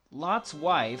Lot's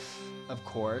wife, of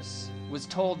course, was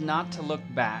told not to look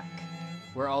back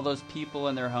where all those people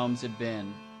and their homes had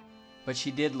been. But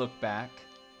she did look back,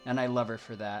 and I love her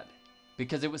for that,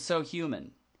 because it was so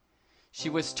human. She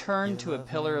was turned to a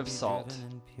pillar of salt.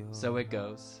 So it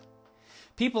goes.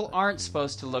 People aren't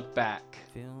supposed to look back.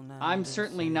 I'm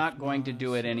certainly not going to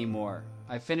do it anymore.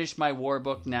 I finished my war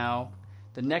book now.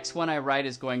 The next one I write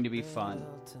is going to be fun.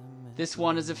 This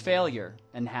one is a failure,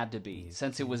 and had to be,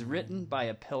 since it was written by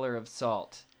a pillar of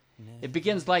salt. It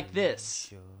begins like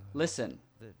this. Listen.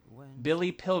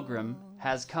 Billy Pilgrim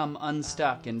has come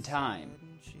unstuck in time.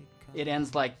 It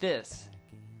ends like this.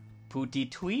 Pooty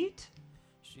tweet?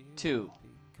 2.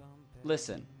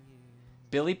 Listen.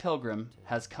 Billy Pilgrim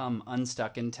has come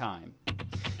unstuck in time.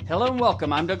 Hello and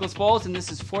welcome. I'm Douglas Bowles, and this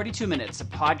is 42 Minutes, a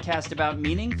podcast about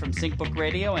meaning from SyncBook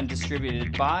Radio and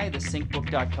distributed by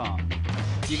thesyncbook.com.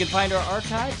 You can find our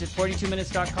archives at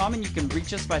 42minutes.com, and you can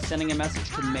reach us by sending a message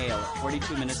to mail at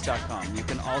 42minutes.com. You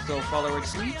can also follow our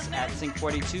tweets at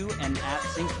Sync42 and at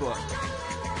SyncBook.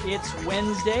 It's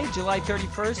Wednesday, July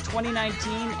 31st,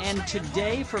 2019, and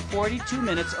today for 42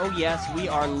 minutes, oh yes, we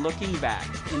are looking back.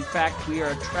 In fact, we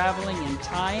are traveling in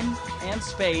time and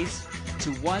space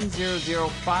to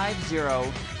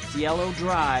 10050 Cielo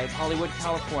Drive, Hollywood,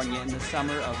 California, in the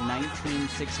summer of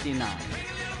 1969.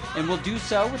 And we'll do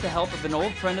so with the help of an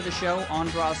old friend of the show,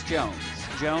 Andras Jones.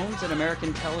 Jones, an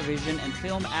American television and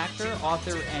film actor,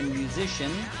 author, and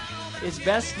musician, is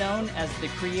best known as the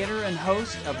creator and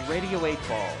host of Radio 8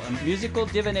 Ball, a musical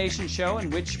divination show in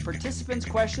which participants'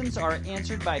 questions are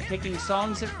answered by picking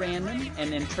songs at random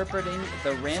and interpreting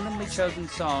the randomly chosen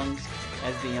songs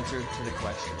as the answer to the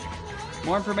question.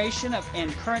 More information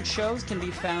and current shows can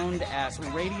be found at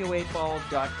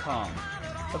radio8ball.com.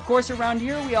 Of course, around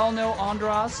here, we all know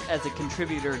Andras as a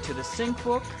contributor to the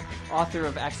SyncBook, author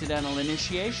of Accidental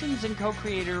Initiations, and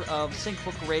co-creator of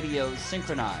SyncBook Radio's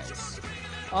Synchronize.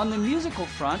 On the musical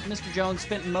front, Mr. Jones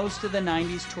spent most of the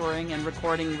 90s touring and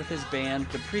recording with his band,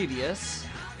 The Previous,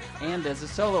 and as a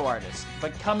solo artist.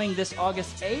 But coming this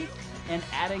August 8th and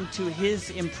adding to his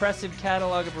impressive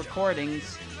catalog of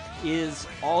recordings is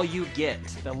All You Get,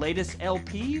 the latest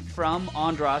LP from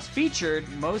Andras, featured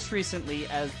most recently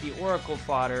as the Oracle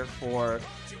fodder for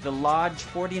the Lodge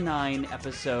 49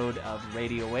 episode of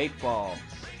Radio 8 Ball.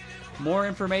 More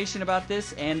information about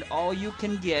this and All You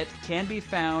Can Get can be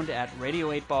found at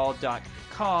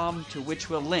radio8ball.com, to which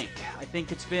we'll link. I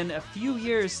think it's been a few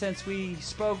years since we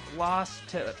spoke last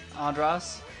to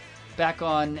Andras, back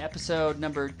on episode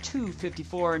number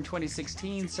 254 in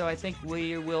 2016, so I think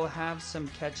we will have some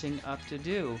catching up to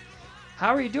do.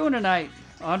 How are you doing tonight,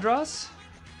 Andras?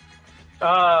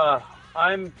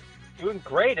 I'm doing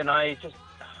great, and I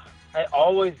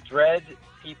always dread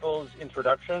people's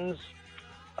introductions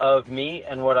of me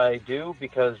and what I do,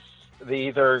 because they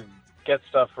either get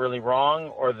stuff really wrong,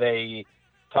 or they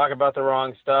talk about the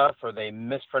wrong stuff, or they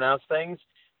mispronounce things.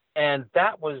 And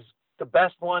that was the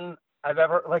best one I've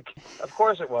ever, of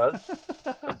course it was,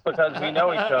 because we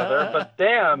know each other, but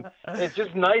damn, it's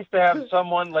just nice to have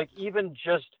someone, even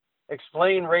just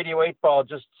explain Radio 8 Ball,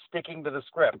 just sticking to the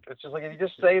script. It's just if you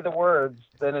just say the words,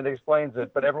 then it explains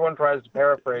it, but everyone tries to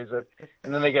paraphrase it,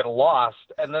 and then they get lost,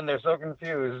 and then they're so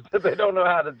confused that they don't know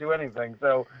how to do anything.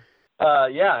 So,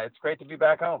 yeah, it's great to be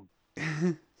back home.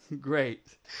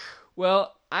 Great.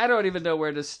 Well, I don't even know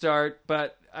where to start,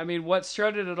 but I mean, what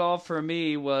started it all for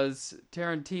me was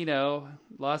Tarantino,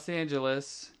 Los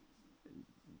Angeles,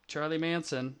 Charlie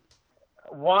Manson.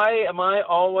 Why am I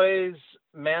always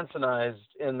Mansonized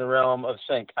in the realm of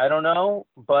sync? I don't know,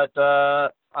 but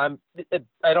I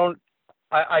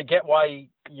get why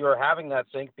you're having that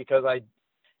sync, because I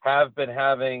have been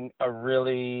having a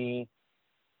really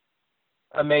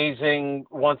amazing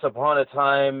once upon a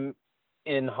time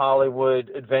in Hollywood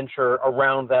adventure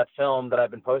around that film that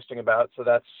I've been posting about. So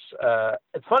that's,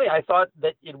 it's funny. I thought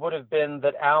that it would have been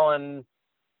that Alan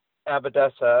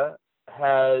Abadessa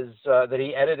that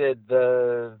he edited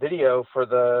the video for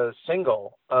the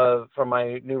single from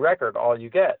my new record, All You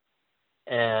Get.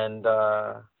 And,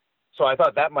 so I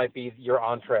thought that might be your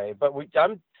entree, but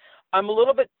I'm a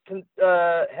little bit,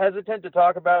 hesitant to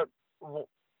talk about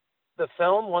the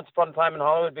film Once Upon a Time in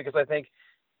Hollywood, because I think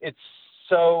it's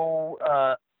so,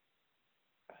 I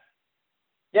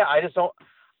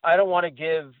don't want to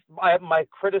give my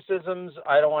criticisms.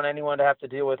 I don't want anyone to have to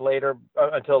deal with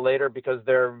until later, because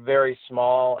they're very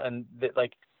small, and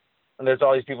and there's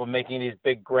all these people making these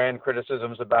big grand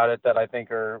criticisms about it that I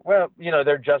think are,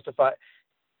 they're justified.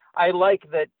 I like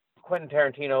that Quentin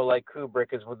Tarantino, like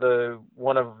Kubrick, is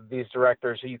one of these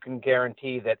directors who you can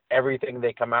guarantee that everything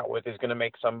they come out with is going to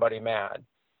make somebody mad.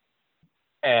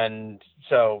 and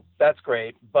so that's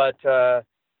great. But I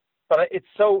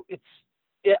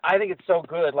think it's so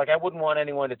good. Like I wouldn't want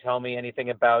anyone to tell me anything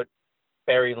about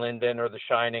Barry Lyndon or The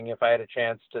Shining if I had a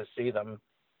chance to see them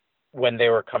when they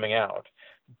were coming out.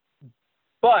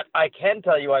 But I can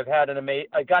tell you, I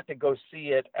got to go see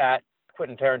it at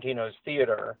Quentin Tarantino's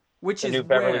theater, Which the is New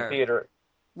Beverly where? Theater.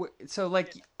 So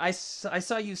like I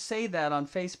saw you say that on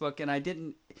Facebook, and I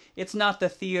didn't. It's not the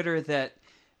theater that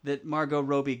Margot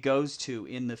Robbie goes to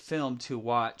in the film to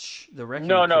watch The Wrecking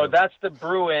No, Crew. that's the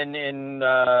Bruin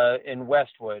in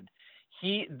Westwood.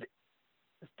 He.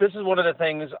 This is one of the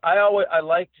things I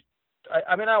liked.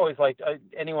 I always liked I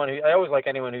always like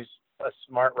anyone who's a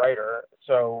smart writer.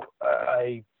 So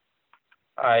I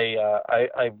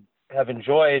have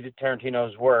enjoyed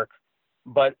Tarantino's work,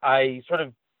 but I sort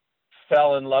of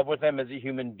fell in love with him as a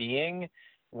human being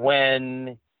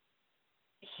when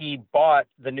he bought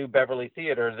the New Beverly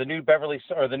Theater, the New Beverly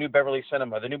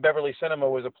Cinema. The New Beverly Cinema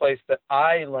was a place that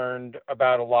I learned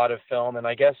about a lot of film, and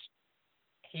I guess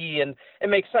and it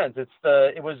makes sense.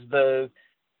 It was the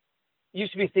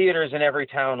used to be theaters in every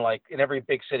town, like in every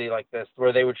big city like this,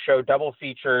 where they would show double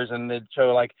features, and they'd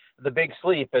show like The Big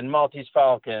Sleep and Maltese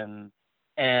Falcon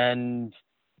and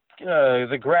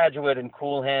The Graduate and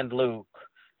Cool Hand Luke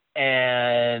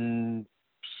and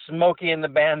Smokey and the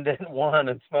Bandit 1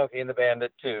 and Smokey and the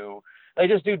Bandit 2. They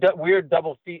just do weird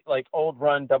like old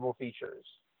run double features.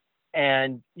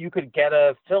 And you could get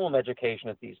a film education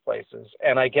at these places.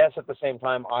 And I guess at the same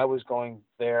time I was going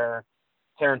there,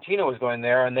 Tarantino was going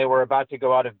there, and they were about to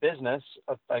go out of business,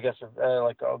 I guess,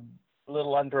 like a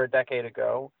little under a decade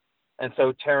ago. And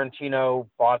so Tarantino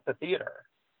bought the theater.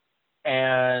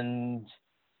 And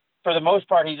for the most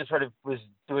part, he just sort of was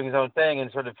doing his own thing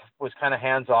and sort of was kind of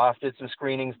hands off, did some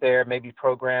screenings there, maybe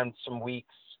programmed some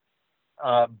weeks.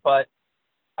 But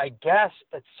I guess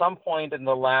at some point in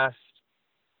the last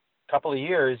couple of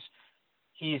years,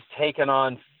 he's taken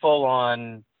on full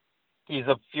on. He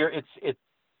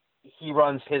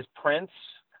runs his prints.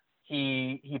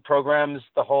 He programs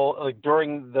the whole, like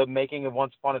during the making of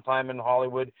Once Upon a Time in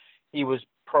Hollywood, he was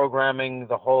programming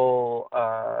the whole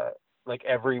like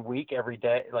every week, every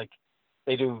day. Like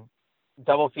they do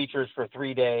double features for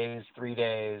 3 days,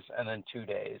 and then 2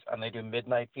 days, and they do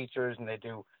midnight features, and they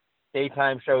do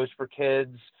daytime shows for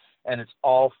kids, and it's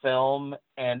all film,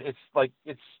 and it's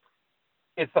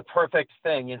the perfect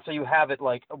thing. And so you have it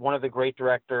like one of the great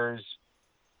directors,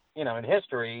 in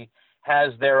history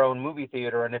has their own movie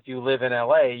theater. And if you live in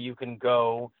LA, you can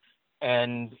go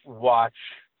and watch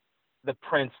the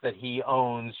prints that he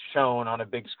owns shown on a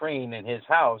big screen in his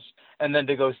house, and then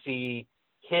to go see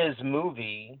his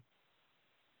movie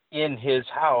in his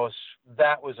house.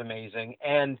 That was amazing.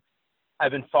 And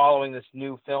I've been following this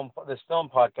film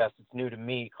podcast. It's new to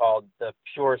me, called the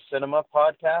Pure Cinema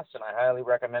Podcast, and I highly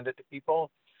recommend it to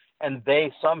people. And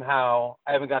they somehow,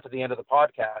 I haven't got to the end of the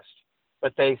podcast,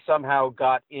 but they somehow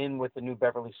got in with the New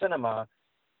Beverly Cinema,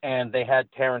 and they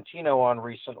had Tarantino on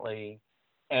recently,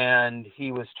 and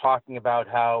he was talking about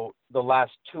how the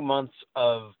last 2 months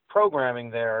of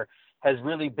programming there has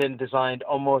really been designed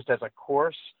almost as a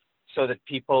course, so that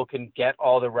people can get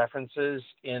all the references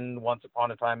in Once Upon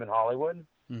a Time in Hollywood.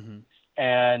 Mm-hmm.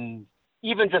 And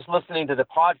even just listening to the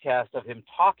podcast of him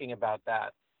talking about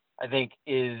that, I think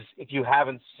if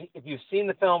you've seen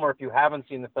the film, or if you haven't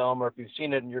seen the film, or if you've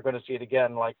seen it and you're going to see it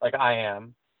again, like I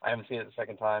haven't seen it the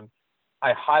second time,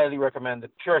 I highly recommend the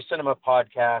Pure Cinema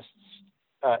Podcast's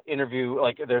interview,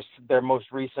 like their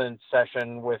most recent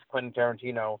session with Quentin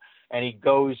Tarantino, and he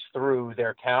goes through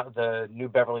the New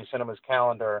Beverly Cinema's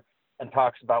calendar and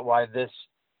talks about why this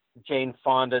Jane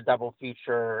Fonda double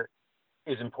feature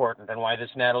is important, and why this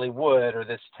Natalie Wood or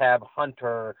this Tab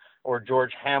Hunter or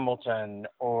George Hamilton,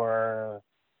 or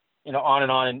on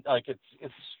and on. And like it's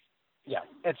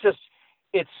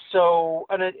so,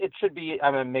 and it should be.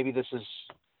 I mean, maybe this is.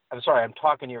 I'm sorry, I'm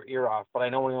talking your ear off, but I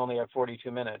know we only have 42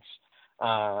 minutes,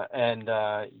 and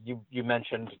you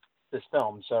mentioned this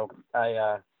film, so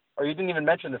or you didn't even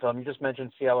mention the film. You just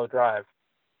mentioned Cielo Drive.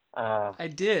 I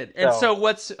did. And so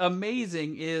what's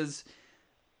amazing is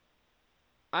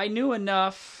I knew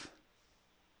enough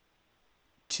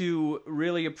to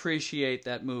really appreciate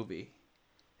that movie.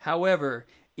 However,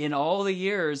 in all the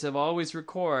years of Always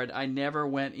Record, I never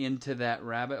went into that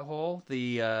rabbit hole.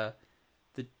 The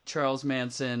Charles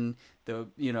Manson,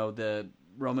 the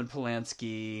Roman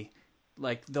Polanski,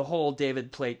 like the whole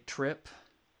David Plate trip.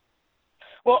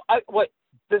 Well,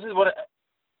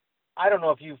 I don't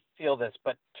know if you feel this,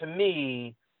 but to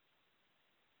me,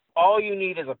 all you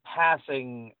need is a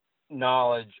passing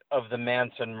knowledge of the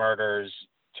Manson murders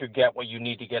to get what you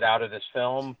need to get out of this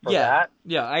film for Yeah, that.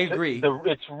 yeah, I agree.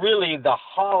 It's really the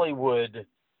Hollywood,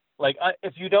 like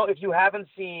if you haven't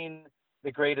seen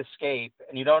The Great Escape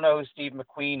and you don't know who Steve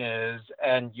McQueen is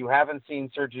and you haven't seen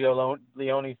Sergio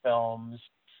Leone films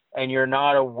and you're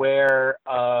not aware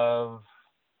of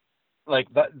like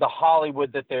the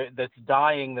Hollywood that's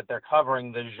dying that they're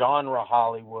covering, the genre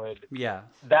Hollywood, Yeah.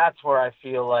 that's where I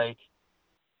feel like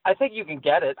I think you can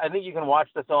get it. I think you can watch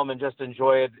the film and just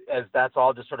enjoy it as that's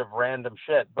all just sort of random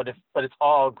shit. But it's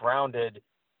all grounded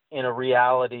in a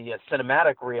reality, a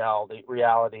cinematic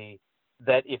reality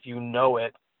that if you know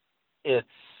it, it's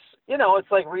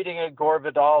it's like reading a Gore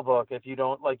Vidal book. If you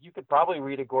don't like, you could probably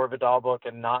read a Gore Vidal book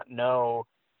and not know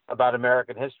about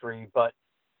American history, but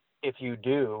if you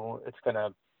do, it's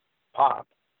gonna pop.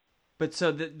 But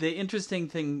so the interesting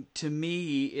thing to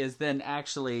me is then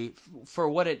actually for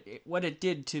what it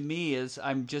did to me is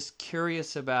I'm just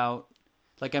curious about,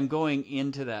 like, I'm going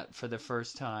into that for the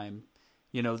first time,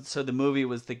 so the movie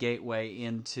was the gateway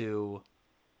into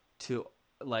to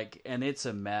like, and it's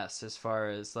a mess as far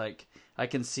as like I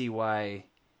can see why,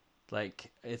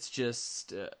 like, it's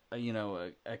just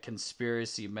a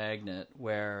conspiracy magnet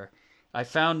where I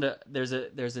found there's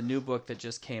a new book that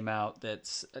just came out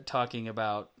that's talking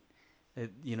about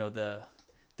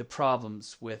the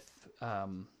problems with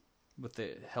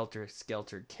the Helter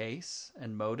Skelter case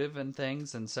and motive and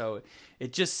things, and so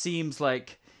it just seems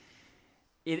like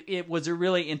it was a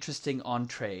really interesting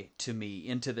entree to me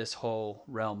into this whole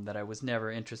realm that I was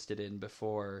never interested in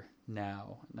before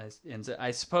now, and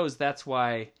I suppose that's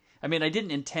why. I mean, I didn't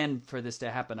intend for this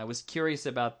to happen. I was curious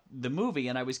about the movie,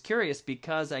 and I was curious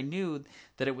because I knew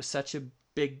that it was such a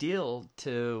big deal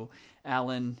to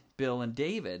Alan, Bill, and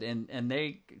David, and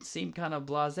they seem kind of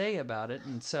blasé about it,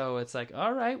 and so it's like,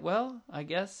 all right, well, I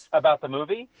guess About the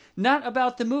movie? not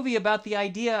about the movie, about the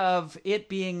idea of it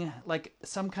being like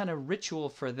some kind of ritual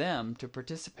for them to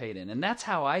participate in, and that's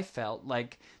how I felt.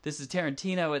 Like, this is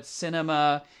Tarantino, it's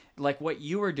cinema. Like what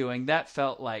you were doing, that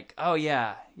felt like, oh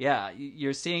yeah,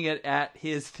 you're seeing it at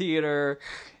his theater.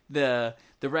 The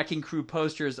Wrecking Crew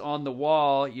posters on the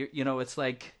wall. It's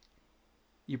like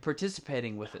you're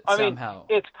participating with it somehow.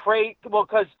 It's great. Well,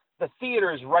 because the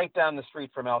theater is right down the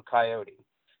street from El Coyote.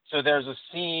 So there's a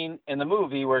scene in the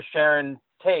movie where Sharon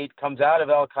Tate comes out of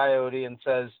El Coyote and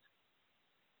says,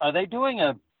 "Are they doing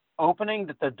a opening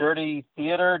at the Dirty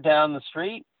Theater down the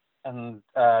street?" And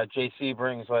J.C.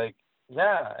 brings like,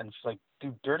 "Yeah," and she's like,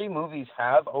 "Do dirty movies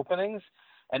have openings?"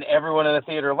 And everyone in the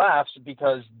theater laughs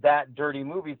because that dirty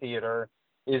movie theater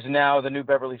is now the New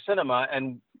Beverly Cinema,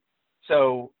 and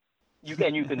so you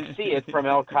can see it from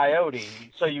El Coyote.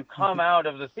 So you come out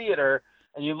of the theater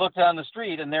and you look down the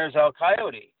street, and there's El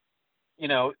Coyote.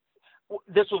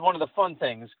 This was one of the fun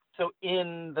things. So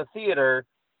in the theater,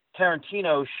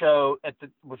 Tarantino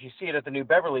if you see it at the New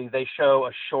Beverly, they show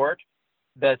a short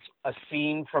that's a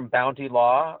scene from Bounty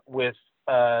Law with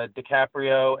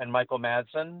DiCaprio and Michael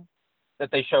Madsen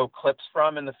that they show clips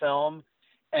from in the film,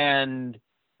 and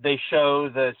they show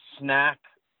the snack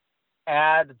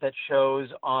ad that shows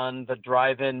on the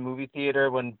drive-in movie theater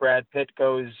when Brad Pitt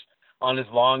goes on his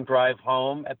long drive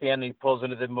home. At the end, he pulls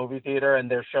into the movie theater, and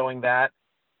they're showing that.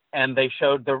 And they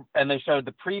showed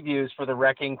the previews for The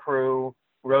Wrecking Crew,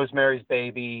 Rosemary's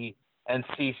Baby, and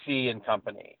CC and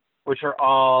Company, which are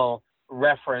all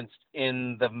referenced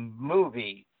in the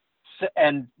movie.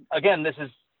 And again, this is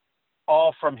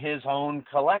all from his own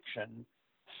collection.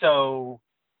 So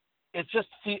it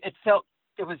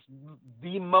was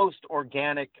the most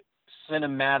organic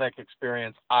cinematic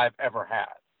experience I've ever had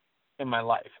in my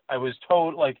life. I was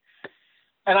told,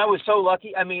 and I was so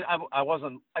lucky. I mean,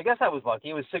 I guess I was lucky.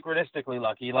 It was synchronistically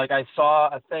lucky. Like, I saw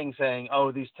a thing saying,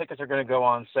 "Oh, these tickets are going to go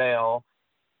on sale."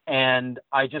 And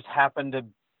I just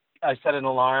I set an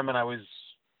alarm, and I was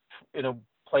in a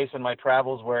place in my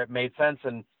travels where it made sense.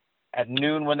 And at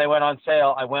noon when they went on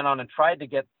sale, I went on and tried to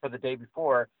get for the day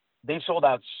before. They sold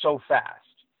out so fast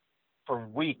for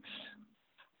weeks.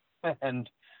 And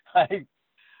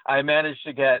I managed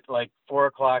to get like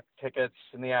 4:00 tickets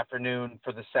in the afternoon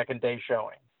for the second day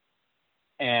showing.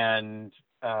 And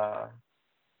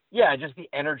just the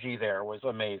energy there was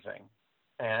amazing.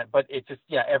 But it just,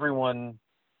 everyone,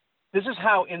 this is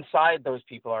how inside those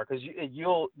people are. Cause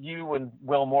you and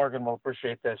Will Morgan will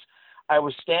appreciate this. I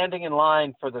was standing in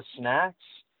line for the snacks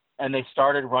and they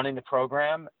started running the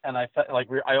program, and I felt like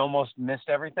I almost missed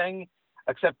everything,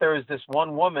 except there was this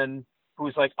one woman who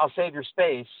was like, "I'll save your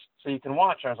space so you can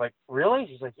watch." And I was like, "Really?"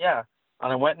 She's like, "Yeah."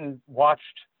 And I went and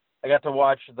I got to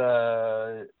watch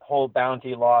the whole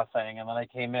Bounty Law thing. And then I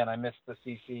came in, I missed the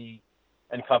CC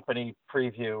and Company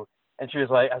preview. And I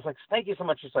was like, "Thank you so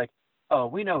much." She's like, "Oh,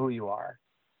 we know who you are."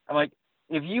 I'm like,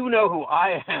 if you know who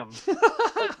I am,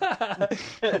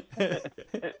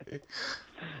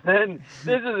 then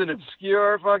this is an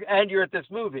obscure fuck, and you're at this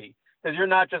movie because you're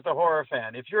not just a horror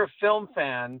fan. If you're a film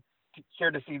fan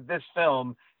here to see this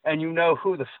film and you know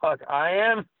who the fuck I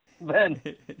am, then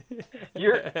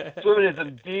you're swimming in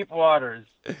some deep waters.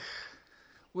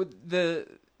 With the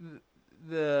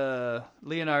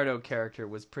Leonardo character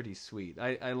was pretty sweet.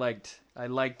 I liked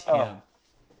him.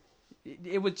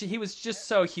 He was just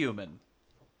so human.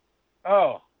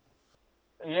 Oh,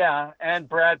 yeah, and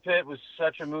Brad Pitt was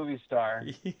such a movie star.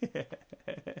 Yeah.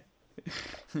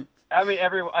 I mean,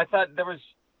 I thought there was.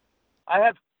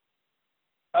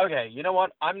 Okay, you know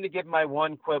what? I'm going to give my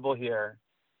one quibble here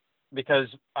because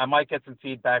I might get some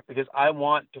feedback because I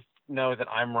want to know that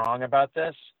I'm wrong about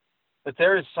this. But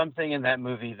there is something in that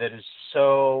movie that is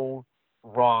so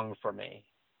wrong for me.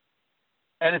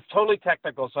 And it's totally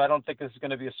technical, so I don't think this is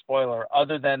going to be a spoiler,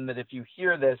 other than that if you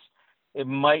hear this, it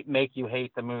might make you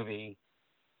hate the movie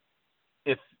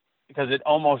because it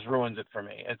almost ruins it for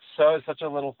me. It's such a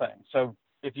little thing. So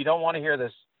if you don't want to hear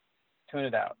this, tune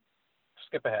it out.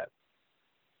 Skip ahead.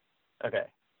 Okay.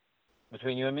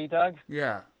 Between you and me, Doug?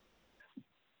 Yeah.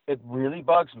 It really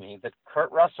bugs me that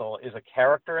Kurt Russell is a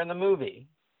character in the movie.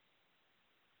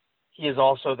 He is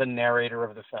also the narrator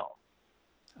of the film.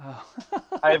 Oh.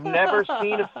 I've never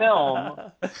seen a film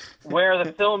where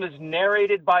the film is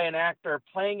narrated by an actor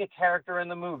playing a character in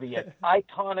the movie, an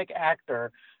iconic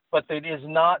actor, but there is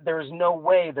no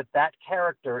way that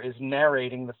character is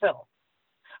narrating the film.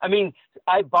 I mean,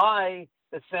 I buy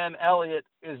that Sam Elliott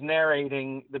is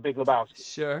narrating The Big Lebowski.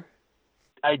 Sure.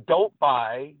 I don't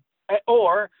buy,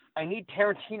 or I need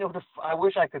Tarantino to. I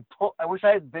wish I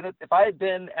had been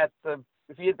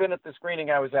if he had been at the screening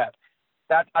I was at,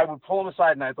 that I would pull him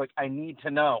aside and I'd like, I need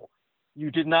to know, you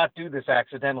did not do this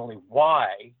accidentally.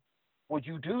 Why would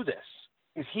you do this?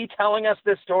 Is he telling us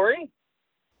this story?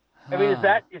 I mean,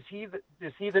 is he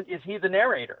the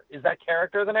narrator? Is that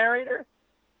character the narrator?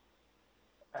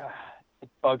 It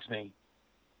bugs me.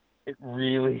 It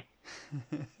really.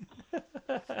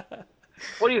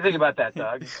 What do you think about that,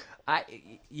 Doug?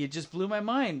 You just blew my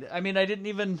mind. I mean,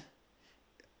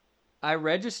 I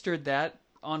registered that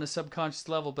on a subconscious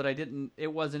level, but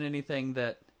it wasn't anything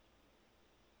that,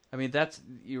 I mean,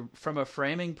 from a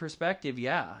framing perspective,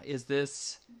 yeah. Is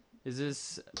this,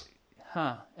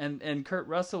 and Kurt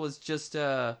Russell was just,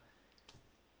 what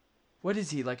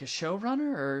is he, like a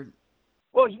showrunner or?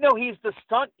 Well, he's the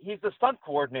stunt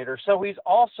coordinator. So he's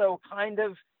also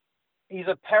he's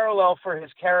a parallel for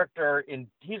his character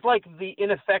he's like the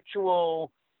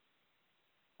ineffectual,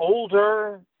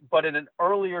 older, but in an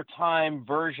earlier time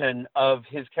version of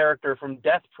his character from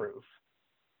Death Proof,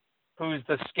 who's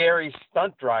the scary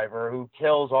stunt driver who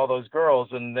kills all those girls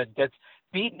and that gets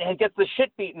the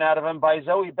shit beaten out of him by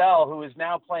Zoe Bell, who is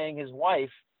now playing his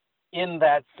wife in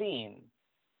that scene,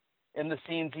 in the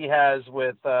scenes he has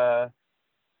with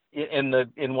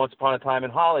in Once Upon a Time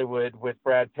in Hollywood with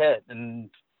Brad Pitt. And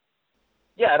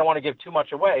yeah, I don't want to give too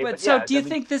much away. But so do you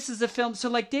think this is a film, so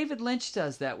like David Lynch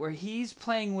does that, where he's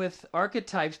playing with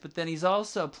archetypes, but then he's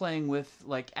also playing with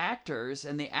like actors,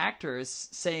 and the actor is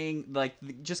saying, like,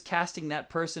 just casting that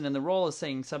person in the role is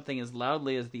saying something as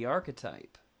loudly as the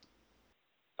archetype.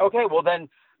 Okay, well then,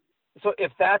 so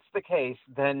if that's the case,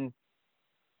 then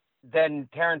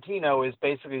Tarantino is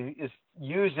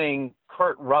using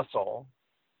Kurt Russell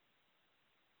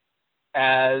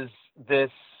as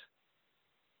this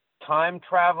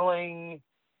time-traveling,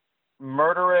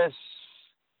 murderous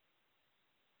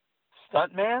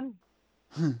stuntman?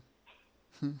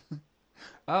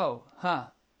 Oh, huh.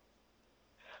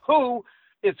 Who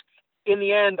is, in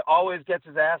the end, always gets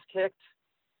his ass kicked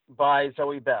by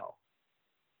Zoe Bell.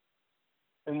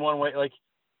 In one way, like,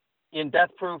 in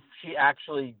Death Proof, she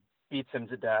actually beats him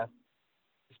to death.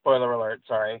 Spoiler alert,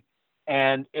 sorry.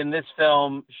 And in this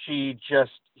film, she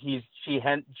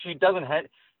doesn't.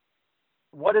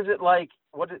 What is it like?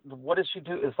 What does she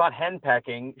do? It's not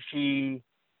henpecking. She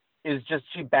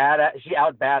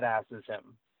out badasses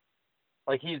him.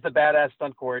 Like, he's the badass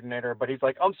stunt coordinator, but he's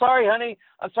like, I'm sorry, honey.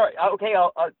 I'm sorry. Okay,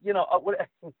 I'll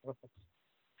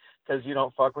because you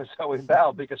don't fuck with Zoe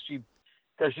Bell because she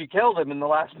killed him in the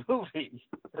last movie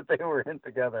that they were in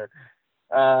together.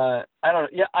 I don't know.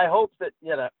 Yeah, I hope that,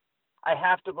 I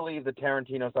have to believe that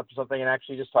Tarantino's up to something, and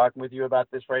actually just talking with you about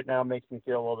this right now makes me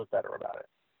feel a little bit better about it.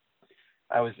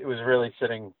 It was really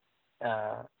sitting.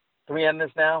 Can we end this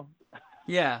now?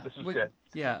 Yeah. This is good.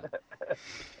 Yeah.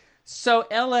 So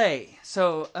LA.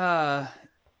 So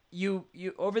you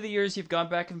over the years you've gone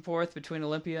back and forth between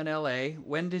Olympia and LA.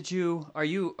 When did you? Are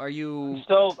you?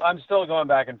 I'm still going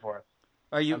back and forth.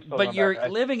 Are you? I'm still But going back. you're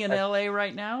living in LA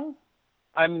right now?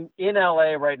 I'm in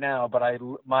LA right now, but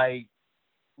my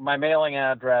mailing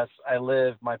address,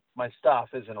 my stuff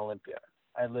is in Olympia.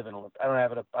 I live in Olympia. I don't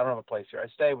have a place here. I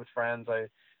stay with friends. I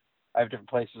have different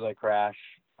places I crash.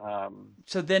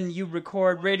 So then you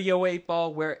record Radio 8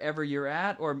 Ball wherever you're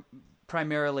at, or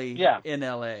primarily Yeah, in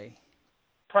LA?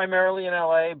 primarily in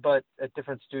LA, but at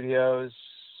different studios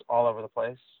all over the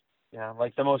place. Yeah,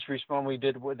 like the most recent one we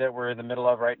did that we're in the middle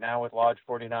of right now with Lodge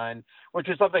 49, which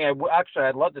is something I'd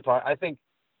love to talk. I think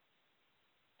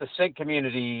the sync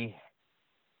community,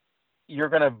 you're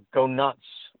gonna go nuts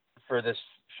for this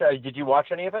show. Did you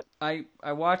watch any of it? I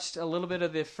watched a little bit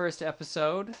of the first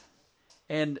episode,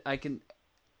 and I'm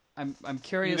You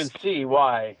curious. can see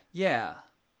why. Yeah,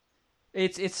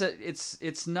 it's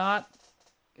not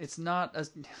a.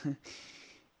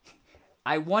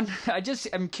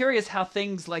 I'm curious how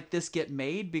things like this get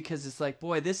made, because it's like,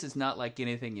 boy, this is not like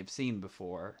anything you've seen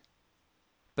before.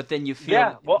 But then you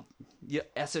feel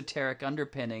esoteric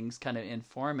underpinnings kind of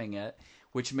informing it,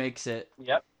 which makes it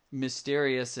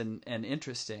mysterious and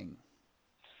interesting.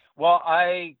 Well,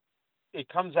 it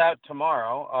comes out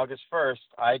tomorrow, August 1st.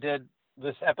 I did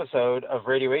this episode of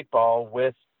Radio 8 Ball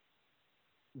with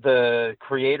the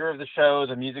creator of the show,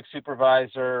 the music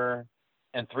supervisor,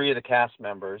 and 3 of the cast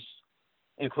members,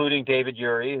 including David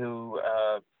Urey, who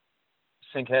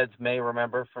Sync heads may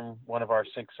remember from one of our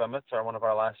Sync Summits, or one of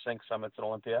our last Sync Summits in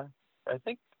Olympia. I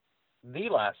think the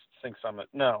last Sync Summit.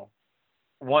 No,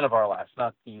 one of our last,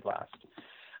 not the last.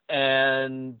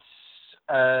 And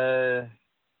it's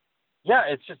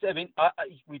just, I mean,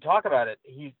 we talk about it.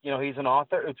 He's an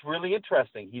author. It's really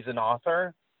interesting. He's an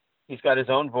author. He's got his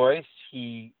own voice.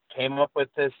 He came up with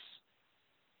this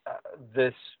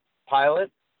pilot,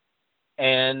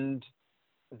 and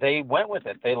they went with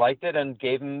it. They liked it and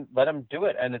let him do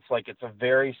it. And it's a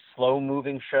very slow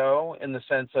moving show, in the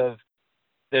sense of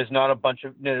there's not a bunch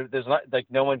of, there's not, like,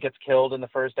 no one gets killed in the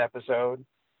first episode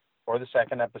or the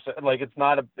second episode. Like, it's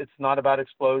not about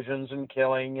explosions and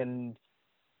killing, and,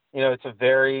 it's a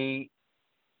very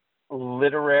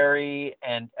literary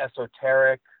and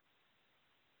esoteric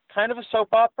kind of a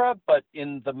soap opera, but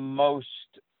in the most,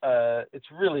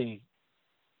 it's really,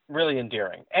 really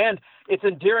endearing. And it's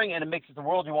endearing, and it makes it the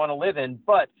world you want to live in.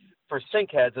 But for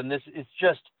sync heads, and this is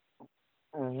just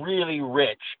really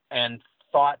rich and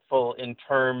thoughtful in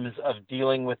terms of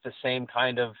dealing with the same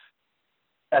kind of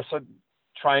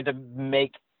trying to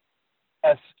make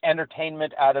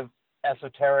entertainment out of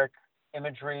esoteric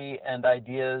imagery and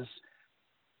ideas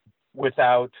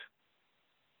without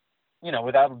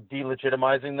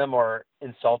delegitimizing them or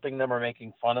insulting them or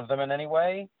making fun of them in any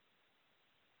way.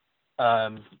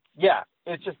 It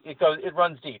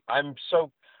runs deep.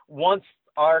 Once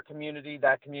that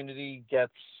community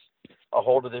gets a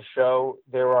hold of this show,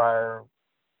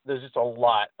 there's just a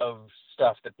lot of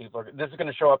stuff that this is going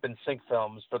to show up in sync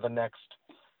films for the next,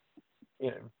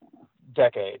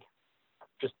 decade,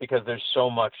 just because there's so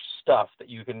much stuff that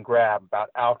you can grab about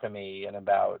alchemy and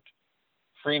about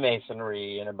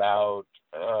Freemasonry and about,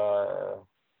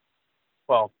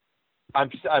 I'm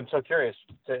so curious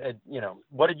to,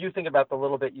 what did you think about the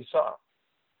little bit you saw?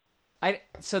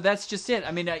 So that's just it.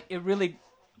 I mean, it really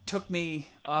took me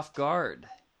off guard,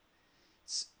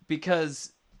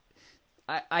 because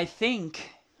I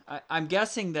think, I'm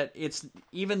guessing that it's,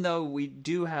 even though we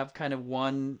do have kind of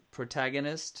one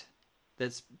protagonist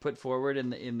that's put forward in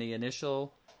the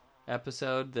initial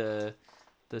episode, the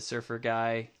surfer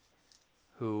guy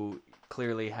who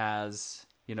clearly has,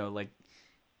 like,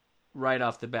 right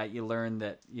off the bat you learn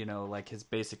that, like, his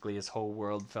whole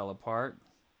world fell apart.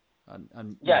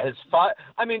 His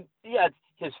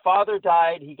father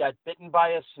died. He got bitten by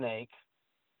a snake,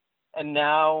 and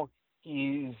now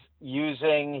he's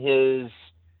using his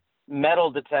metal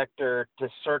detector to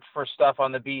search for stuff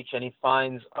on the beach, and he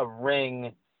finds a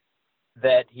ring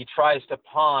that he tries to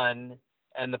pawn,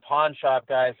 and the pawn shop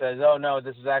guy says, "Oh no,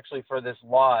 this is actually for this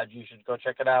lodge. You should go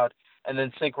check it out." And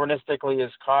then synchronistically,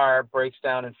 his car breaks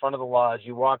down in front of the lodge.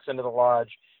 He walks into the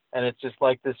lodge, and it's just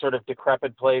like this sort of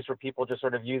decrepit place where people just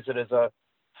sort of use it as a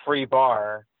free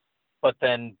bar. But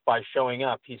then by showing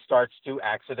up, he starts to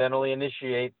accidentally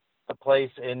initiate the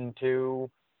place into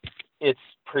its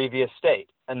previous state.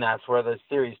 And that's where the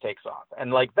series takes off.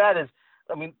 And like, that is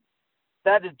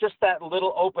just, that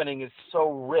little opening is so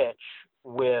rich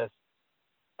with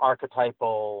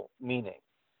archetypal meaning,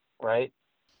 right?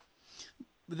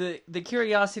 The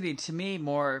curiosity to me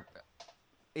more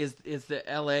is the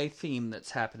LA theme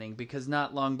that's happening, because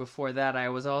not long before that I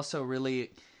was also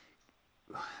really,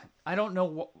 I don't know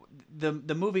what,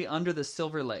 the movie Under the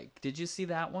Silver Lake. Did you see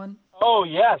that one? Oh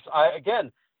yes,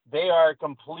 they are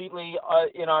completely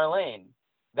in our lane.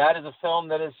 That is a film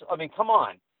that is, I mean, come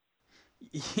on.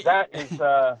 That is,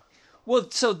 Well,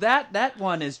 so that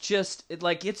one is just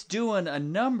like it's doing a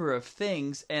number of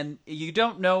things, and you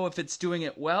don't know if it's doing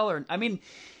it well or. I mean,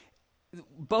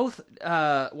 both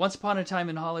Once Upon a Time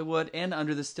in Hollywood and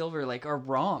Under the Silver Lake are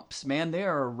romps, man. They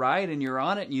are a ride, and you're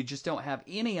on it, and you just don't have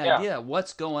any yeah, idea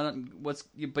what's going on.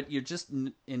 But you're just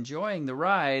enjoying the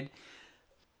ride.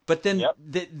 But then yep.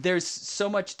 there's so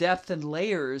much depth and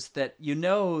layers that you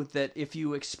know that if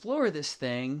you explore this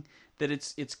thing, that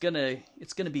it's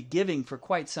gonna be giving for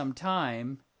quite some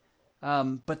time.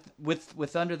 But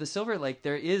with Under the Silver Lake,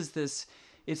 there is this.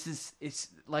 It's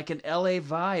like an LA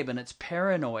vibe, and it's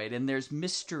paranoid, and there's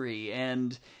mystery,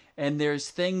 and there's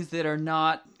things that are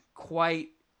not quite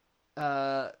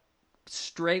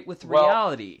straight with Well,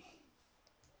 reality.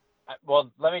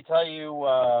 well, let me tell you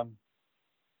a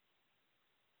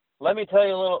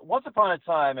little. Once upon a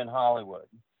time in Hollywood,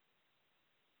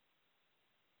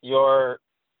 your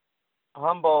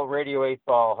humble Radio 8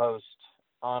 Ball host,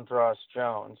 Andras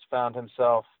Jones, found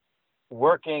himself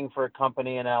working for a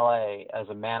company in LA as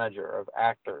a manager of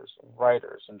actors and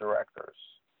writers and directors.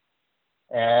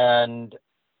 And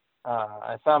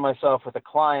I found myself with a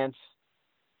client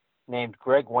named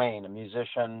Greg Wayne, a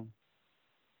musician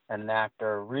and an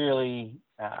actor, really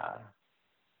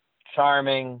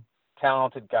charming,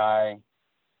 talented guy,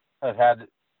 has had,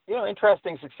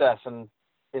 interesting success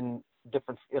in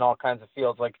all kinds of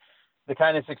fields, like the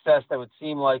kind of success that would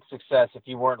seem like success if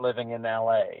you weren't living in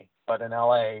LA. But in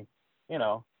LA,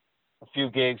 a few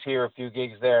gigs here, a few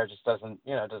gigs there just doesn't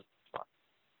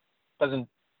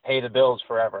pay the bills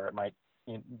forever. It might,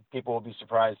 people will be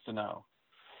surprised to know.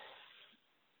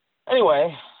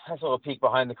 Anyway, that's a little peek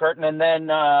behind the curtain. And then,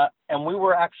 and we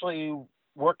were actually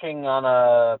working on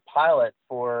a pilot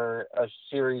for a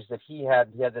series that he had.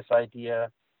 He had this idea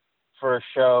for a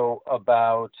show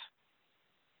about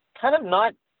kind of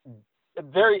not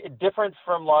very different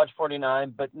from Lodge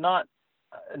 49, but not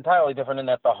entirely different in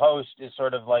that the host is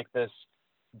sort of like this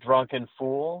drunken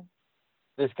fool.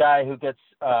 This guy who gets,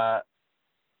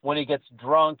 when he gets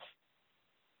drunk,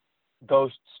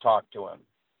 ghosts talk to him.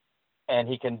 And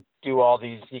he can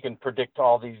he can predict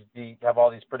have all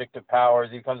these predictive powers.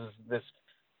 He becomes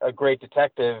a great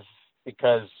detective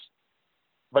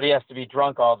but he has to be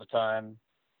drunk all the time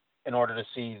in order to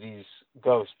see these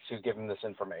ghosts who give him this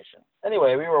information.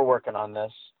 Anyway, we were working on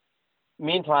this.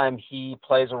 Meantime, he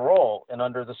plays a role in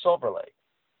Under the Silver Lake.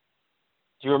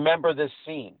 Do you remember this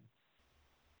scene?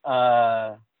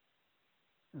 Our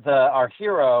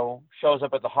hero shows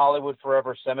up at the Hollywood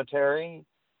Forever Cemetery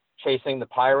chasing the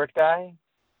pirate guy.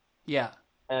 Yeah.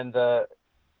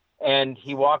 And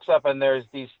he walks up, and there's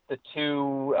the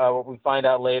two, what we find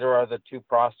out later are the two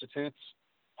prostitutes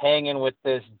hanging with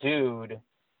this dude.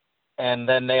 And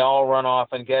then they all run off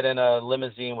and get in a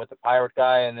limousine with the pirate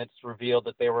guy, and it's revealed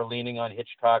that they were leaning on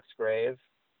Hitchcock's grave.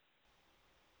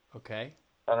 Okay.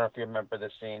 I don't know if you remember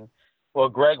this scene. Well,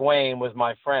 Greg Wayne was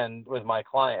my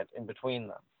client in between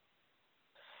them.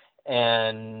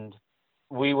 And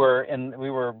we were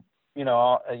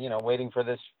waiting for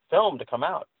this film to come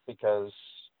out because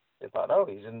they thought, oh,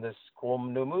 he's in this cool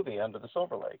new movie, Under the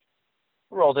Silver Lake.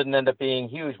 The role didn't end up being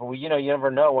huge, but you never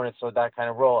know when it's that kind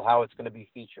of role, how it's going to be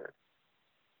featured.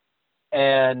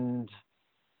 And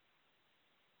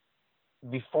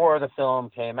before the film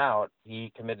came out,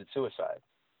 he committed suicide.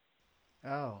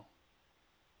 Oh.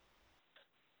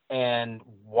 And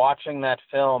watching that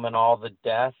film and all the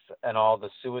death and all the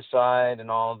suicide and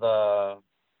all the,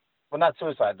 well, not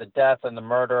suicide, the death and the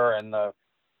murder and the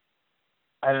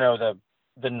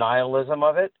nihilism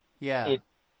of it. Yeah. It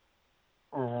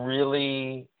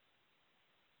really,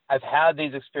 I've had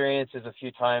these experiences a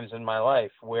few times in my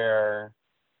life where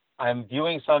I'm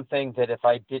viewing something that if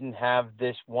I didn't have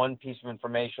this one piece of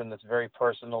information that's very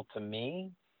personal to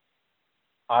me,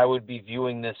 I would be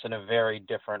viewing this in a very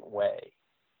different way.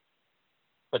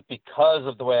 But because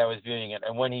of the way I was viewing it,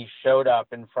 and when he showed up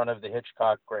in front of the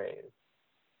Hitchcock grave,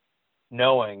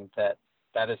 knowing that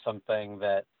that is something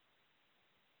that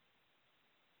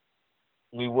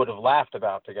we would have laughed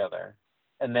about together,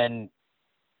 and then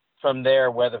from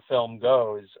there, where the film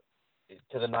goes,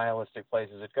 to the nihilistic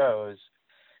places it goes,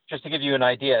 just to give you an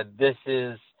idea, this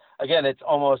is, again, it's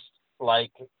almost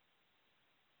like,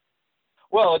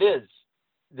 well, it is.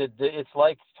 It's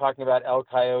like talking about El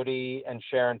Coyote and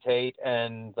Sharon Tate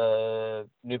and the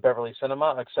New Beverly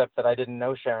Cinema, except that I didn't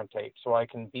know Sharon Tate, so I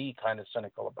can be kind of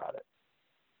cynical about it.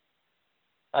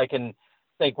 I can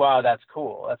think, wow, that's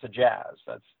cool. That's a jazz.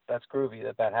 That's groovy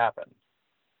that happened.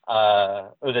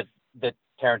 Or that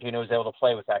Tarantino was able to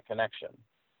play with that connection.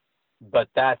 but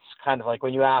that's kind of like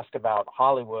when you ask about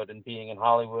Hollywood and being in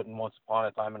Hollywood and Once Upon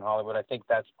a Time in Hollywood, I think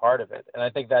that's part of it. And I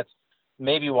think that's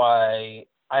maybe why,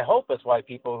 I hope that's why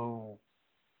people who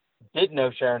did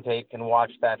know Sharon Tate can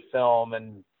watch that film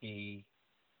and be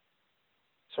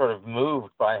sort of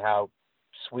moved by how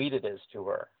sweet it is to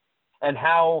her, and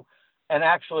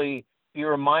actually be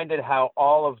reminded how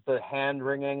all of the hand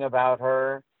wringing about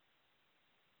her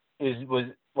was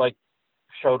like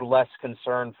showed less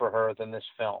concern for her than this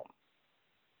film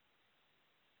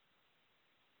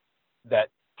that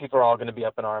people are all going to be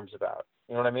up in arms about.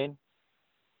 You know what I mean?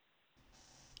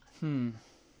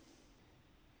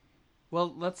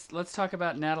 Well, let's talk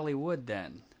about Natalie Wood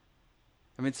then.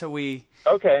 I mean,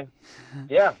 Okay.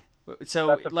 Yeah. So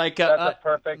that's a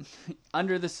perfect.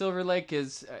 Under the Silver Lake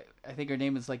is, I think her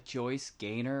name is like Joyce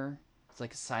Gaynor. It's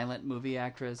like a silent movie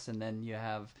actress, and then you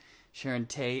have Sharon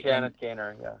Tate. Janet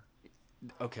Gaynor, yeah.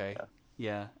 Okay.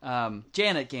 Yeah.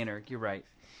 Janet Gaynor, you're right.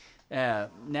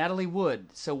 Natalie Wood.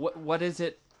 So what is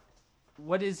it?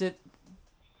 What is it?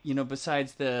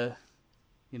 Besides the,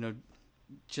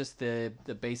 just the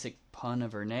basic pun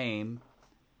of her name,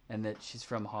 and that she's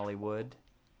from Hollywood.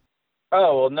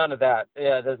 Oh well, none of that.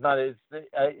 Yeah, there's not.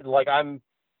 I'm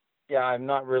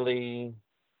not really.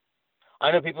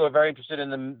 I know people are very interested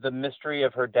in the mystery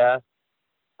of her death.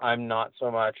 I'm not so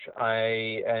much.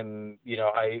 I am.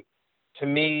 To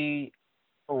me,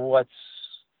 when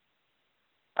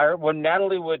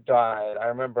Natalie Wood died, I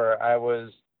remember I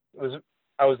was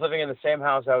living in the same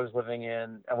house I was living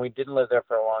in, and we didn't live there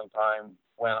for a long time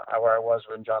where I was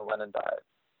when John Lennon died.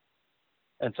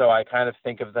 And so I kind of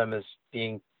think of them as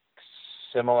being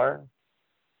similar.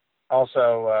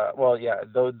 Also,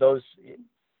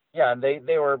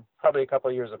 they were probably a couple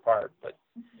of years apart, but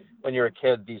when you're a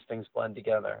kid, these things blend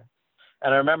together.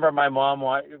 And I remember my mom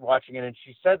watching it, and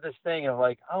she said this thing of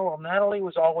like, oh, well, Natalie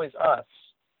was always us,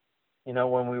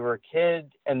 when we were a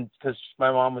kid. And because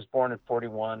my mom was born in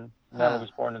 41, Natalie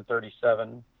was born in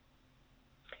 37.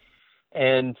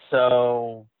 And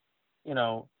so,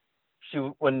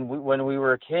 when we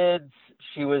were kids,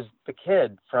 she was the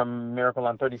kid from Miracle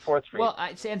on 34th Street. Well,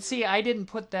 I didn't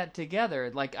put that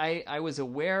together. Like, I was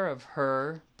aware of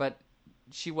her, but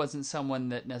she wasn't someone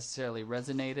that necessarily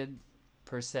resonated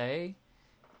per se.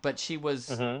 But she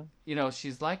was,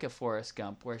 she's like a Forrest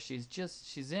Gump, where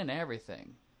she's in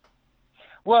everything.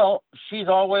 Well, she's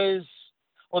always.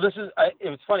 Well, it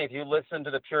was funny if you listen to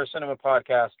the Pure Cinema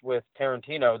podcast with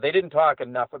Tarantino. They didn't talk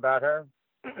enough about her.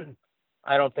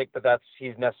 I don't think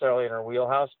he's necessarily in her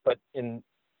wheelhouse,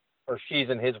 or she's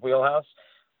in his wheelhouse.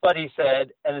 But he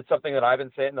said, and it's something that I've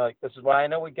been saying, like, this is why I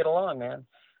know we get along, man.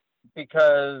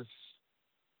 Because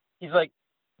he's like,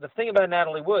 the thing about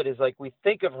Natalie Wood is like, we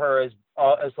think of her as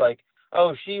like,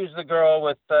 oh, she was the girl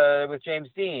with James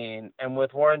Dean and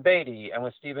with Warren Beatty and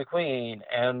with Steve McQueen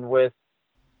and with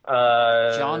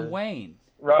John Wayne,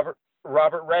 Robert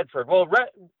Redford. Well,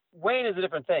 Wayne is a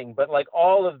different thing, but like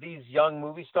all of these young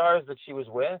movie stars that she was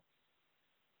with,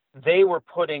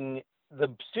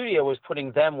 the studio was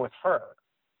putting them with her.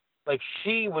 Like,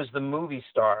 she was the movie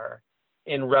star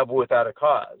in Rebel Without a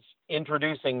Cause,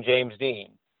 introducing James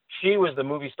Dean. She was the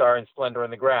movie star in Splendor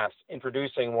in the Grass,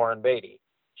 introducing Warren Beatty.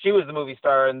 She was the movie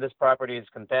star in This Property is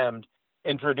Condemned,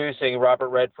 introducing Robert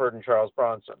Redford and Charles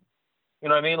Bronson. You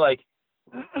know what I mean? Like,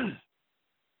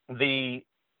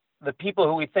 the people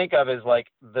who we think of as like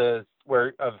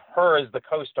of her as the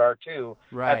co-star too.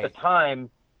 Right. At the time,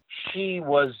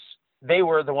 they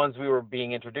were the ones we were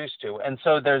being introduced to. And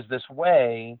so there's this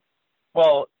way,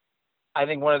 well, I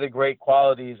think one of the great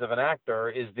qualities of an actor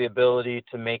is the ability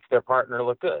to make their partner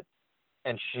look good.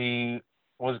 And she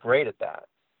was great at that.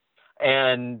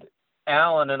 And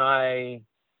Alan and I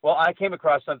came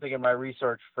across something in my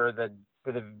research for the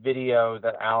video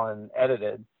that Alan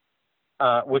edited,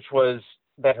 which was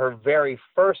that her very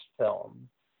first film,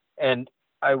 and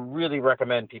I really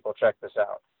recommend people check this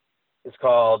out. It's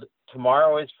called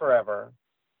Tomorrow is Forever.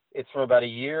 It's from about a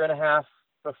year and a half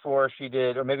before she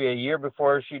did, or maybe a year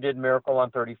before she did Miracle on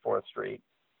 34th Street.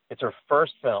 It's her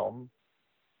first film.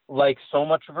 Like so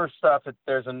much of her stuff,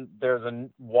 there's a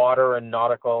water and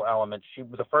nautical element.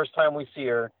 The first time we see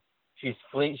her, she's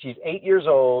 8 years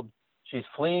old. She's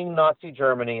fleeing Nazi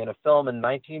Germany in a film in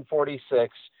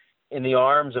 1946 in the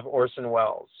arms of Orson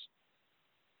Welles.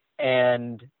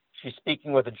 And she's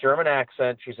speaking with a German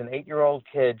accent. She's an 8-year-old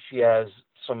kid. She has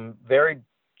some very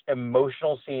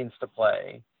emotional scenes to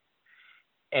play.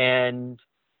 And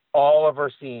all of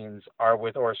her scenes are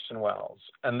with Orson Welles.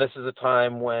 And this is a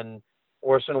time when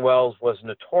Orson Welles was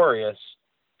notorious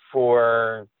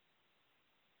for,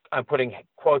 I'm putting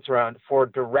quotes around, for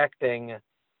directing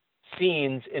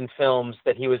scenes in films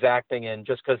that he was acting in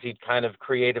just because he'd kind of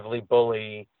creatively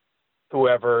bully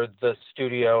whoever the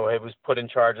studio had was put in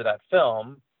charge of that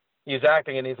film. He was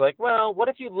acting and he's like, well, what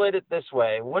if you lit it this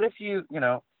way? What if you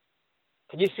know,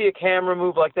 can you see a camera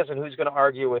move like this? And who's going to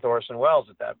argue with Orson Welles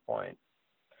at that point?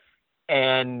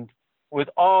 And with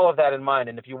all of that in mind,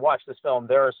 and if you watch this film,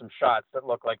 there are some shots that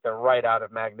look like they're right out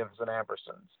of Magnificent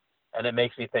Ambersons. And it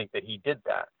makes me think that he did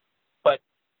that. But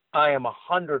I am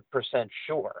 100%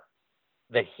 sure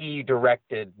that he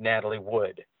directed Natalie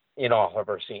Wood in all of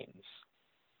her scenes.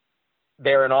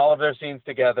 They're in all of their scenes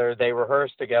together. They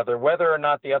rehearse together. Whether or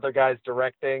not the other guy's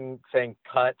directing, saying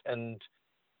cut and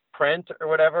print or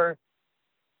whatever,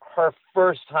 her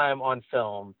first time on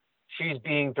film, she's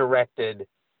being directed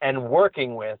and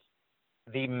working with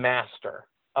the master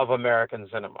of American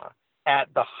cinema at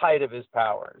the height of his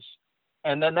powers.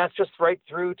 And then that's just right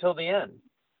through till the end,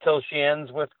 till she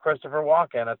ends with Christopher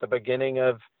Walken at the beginning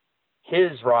of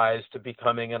his rise to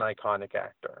becoming an iconic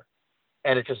actor.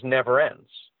 And it just never ends.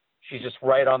 She's just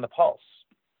right on the pulse.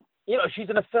 You know, she's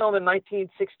in a film in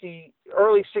 1960,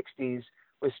 early 60s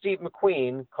with Steve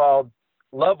McQueen called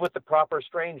Love with the Proper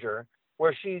Stranger,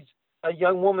 where she's a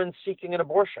young woman seeking an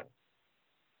abortion.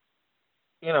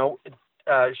 You know,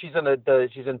 she's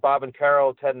in Bob and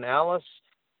Carol, Ted and Alice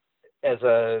as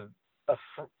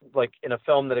like in a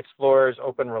film that explores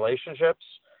open relationships.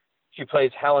 She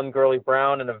plays Helen Gurley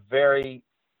Brown in a very,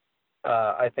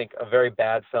 I think, a very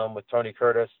bad film with Tony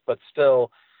Curtis, but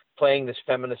still playing this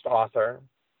feminist author.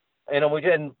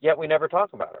 And yet we never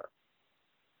talk about her.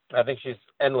 I think she's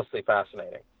endlessly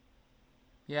fascinating.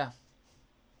 Yeah,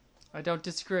 I don't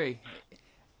disagree.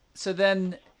 So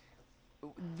then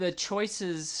the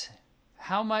choices,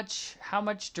 how much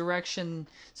direction,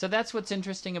 so that's what's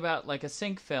interesting about like a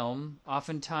sync film.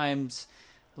 Oftentimes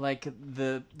like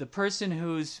the person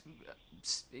who's,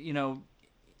 you know,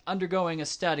 undergoing a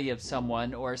study of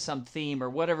someone or some theme or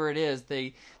whatever it is,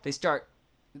 they start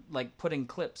like putting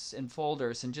clips in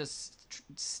folders and just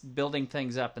building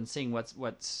things up and seeing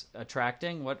what's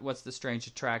attracting, what's the strange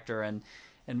attractor, and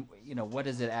you know, what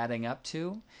is it adding up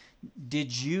to.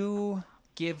 Did you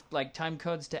give like time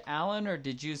codes to Alan, or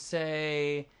did you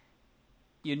say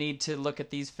you need to look at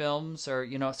these films, or,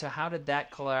 you know, so how did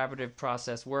that collaborative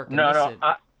process work?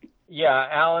 Yeah,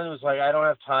 Alan was like, I don't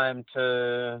have time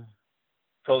to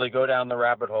totally go down the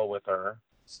rabbit hole with her.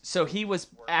 So he was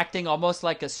acting almost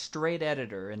like a straight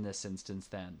editor in this instance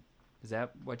then. Is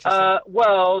that what you said?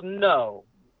 Well, no.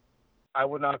 I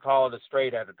would not call it a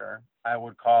straight editor. I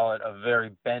would call it a very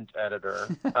bent editor.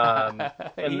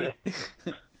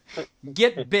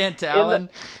 Get bent, Alan.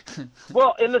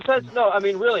 In the sense, no, I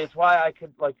mean, really, it's why I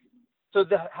could, like, so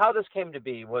how this came to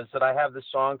be was that I have this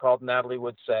song called Natalie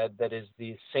Wood Said that is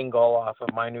the single off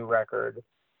of my new record.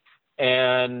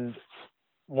 And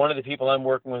one of the people I'm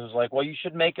working with was like, well, you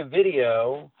should make a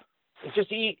video. It's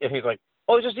just easy. And he's like,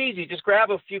 oh, it's just easy. Just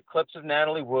grab a few clips of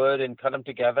Natalie Wood and cut them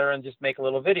together and just make a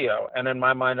little video. And in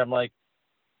my mind, I'm like,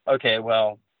 okay,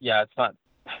 well, yeah, it's not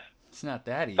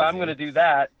that easy. If I'm going to do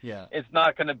that, yeah, it's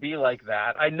not going to be like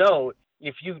that. I know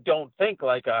if you don't think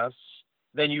like us,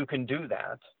 then you can do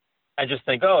that. I just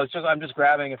think, I'm just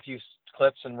grabbing a few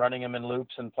clips and running them in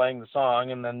loops and playing the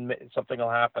song, and then something will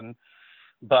happen.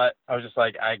 But I was just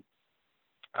like,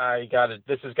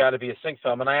 this has got to be a sync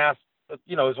film. And I asked,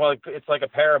 you know, it's like a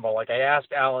parable. Like I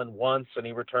asked Alan once and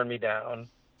he returned me down.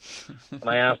 And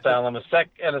I asked Alan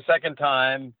a second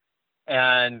time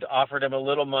and offered him a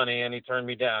little money and he turned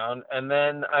me down. And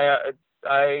then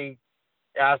I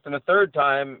asked him a third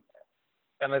time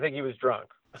and I think he was drunk.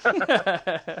 and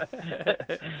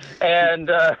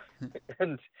I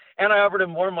offered him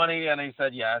more money and he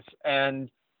said yes. And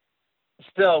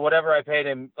still, whatever I paid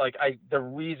him, the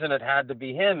reason it had to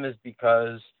be him is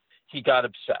because he got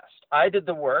obsessed. I did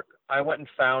the work. I went and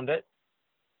found it.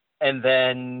 And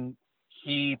then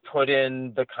he put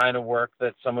in the kind of work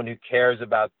that someone who cares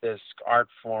about this art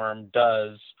form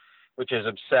does, which is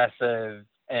obsessive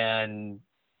and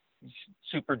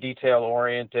super detail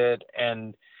oriented.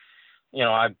 And, you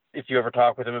know, if you ever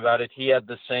talk with him about it, he had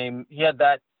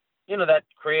that, you know, that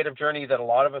creative journey that a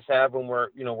lot of us have when we're,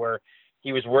 you know, where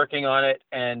he was working on it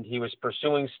and he was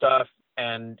pursuing stuff,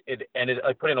 and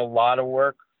I put in a lot of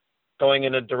work going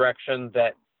in a direction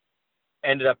that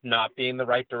ended up not being the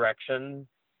right direction,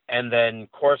 and then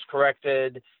course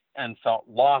corrected and felt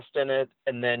lost in it.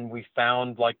 And then we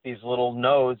found like these little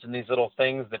nodes and these little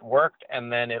things that worked,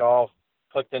 and then it all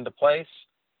clicked into place.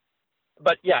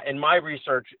 But yeah, in my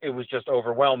research, it was just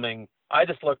overwhelming. I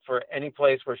just looked for any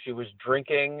place where she was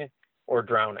drinking or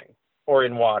drowning or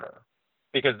in water,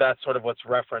 because that's sort of what's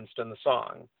referenced in the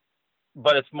song.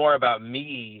 But it's more about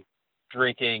me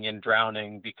drinking and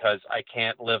drowning because I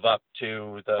can't live up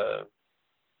to the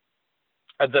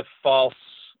false,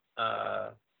 I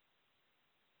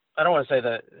don't want to say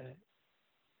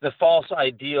the false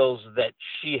ideals that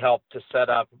she helped to set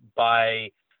up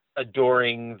by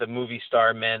adoring the movie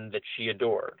star men that she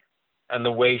adored and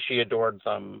the way she adored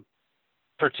them,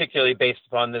 particularly based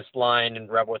upon this line in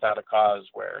Rebel Without a Cause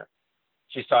where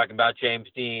she's talking about James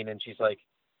Dean and she's like,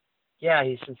 yeah,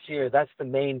 he's sincere. That's the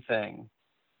main thing.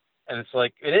 And it's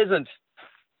like, it isn't,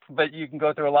 but you can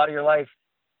go through a lot of your life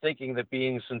thinking that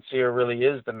being sincere really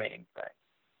is the main thing.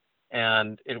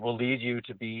 And it will lead you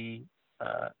to be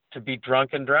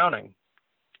drunk and drowning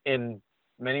in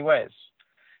many ways.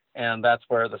 And that's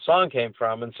where the song came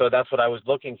from. And so that's what I was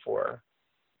looking for.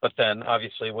 But then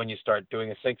obviously when you start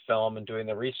doing a sync film and doing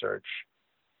the research,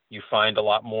 you find a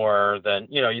lot more than,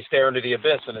 you stare into the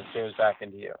abyss and it stares back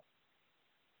into you.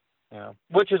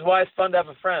 Which is why it's fun to have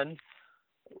a friend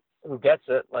who gets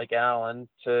it, like Alan,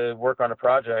 to work on a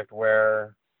project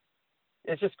where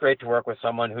it's just great to work with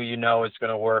someone who is going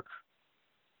to work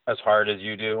as hard as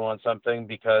you do on something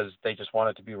because they just want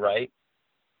it to be right,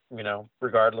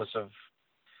 regardless of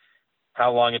how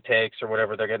long it takes or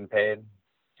whatever they're getting paid.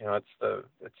 It's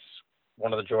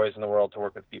one of the joys in the world to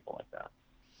work with people like that.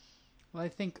 Well, I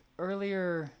think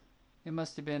it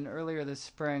must have been earlier this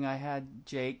spring, I had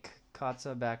Jake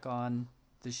Kotza back on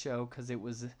the show because it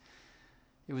was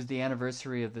the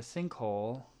anniversary of the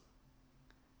sinkhole,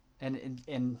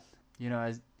 and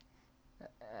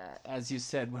as you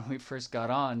said when we first got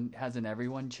on, hasn't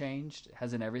everyone changed?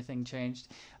 Hasn't everything changed?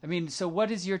 I mean, so what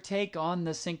is your take on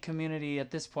the sync community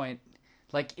at this point?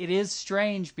 Like, it is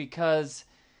strange because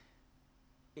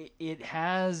it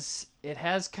has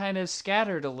kind of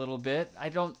scattered a little bit. I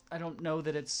don't know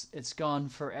that it's gone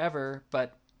forever,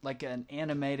 but like an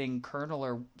animating kernel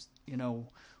or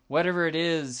whatever it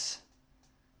is,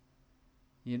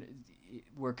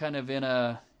 we're kind of in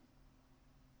a,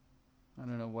 I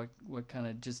don't know what kind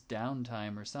of just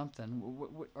downtime or something,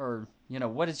 or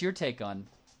what is your take on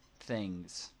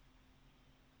things?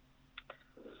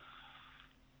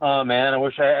 Oh man, I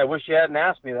wish you hadn't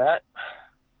asked me that.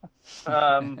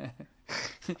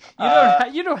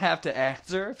 You don't have to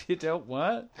answer if you don't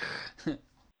want.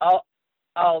 I'll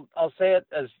say it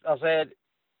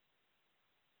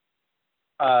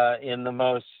in the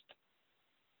most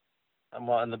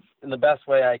in the best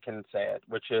way I can say it,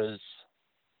 which is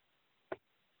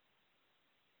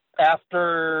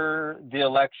after the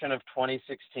election of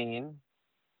 2016,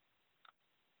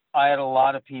 I had a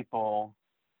lot of people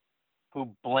who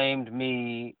blamed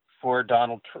me for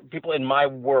Donald Trump, people in my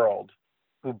world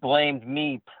who blamed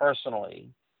me personally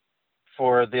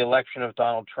for the election of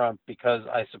Donald Trump because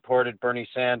I supported Bernie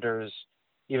Sanders,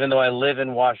 even though I live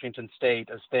in Washington State,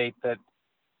 a state that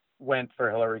went for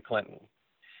Hillary Clinton.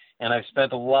 And I've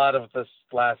spent a lot of this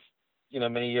last,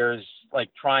 many years,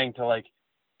 trying to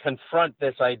confront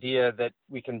this idea that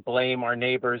we can blame our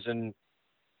neighbors in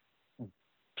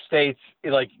states,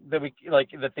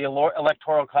 that the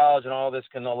Electoral College and all this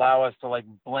can allow us to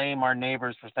blame our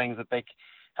neighbors for things that they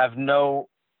have no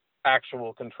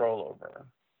actual control over.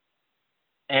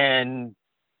 And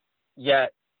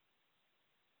yet,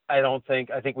 I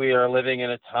think we are living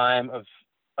in a time of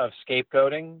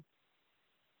scapegoating,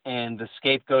 and the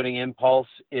scapegoating impulse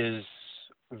is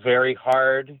very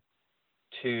hard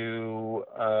to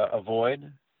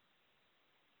avoid.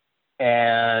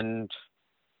 And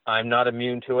I'm not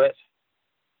immune to it.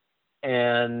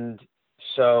 And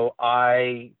so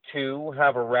I too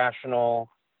have irrational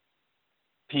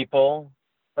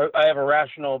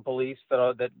beliefs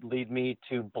that lead me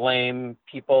to blame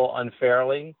people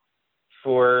unfairly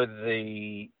for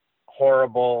the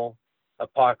horrible,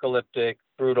 apocalyptic,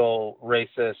 brutal,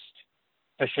 racist,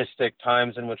 fascistic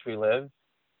times in which we live.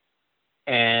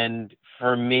 And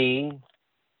for me,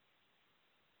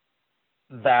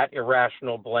 that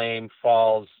irrational blame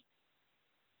falls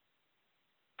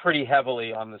pretty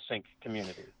heavily on the sync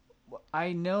community.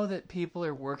 I know that people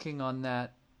are working on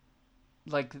that.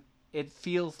 It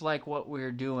feels like what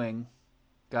we're doing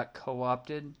got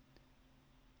co-opted.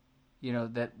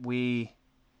 That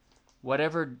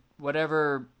whatever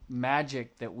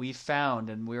magic that we found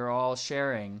and we're all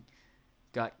sharing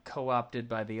got co-opted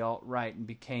by the alt-right and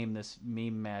became this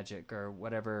meme magic or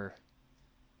whatever.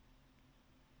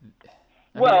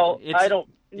 Wait.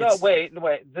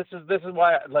 This is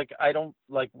why, I don't,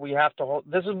 we have to hold.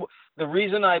 This is the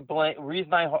reason I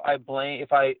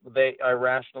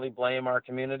rationally blame our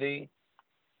community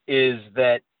is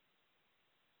that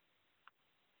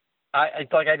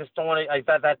it's like I just don't want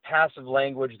to. That passive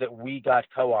language that we got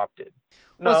co-opted.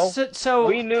 Well, No, so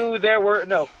we knew there were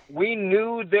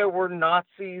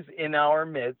Nazis in our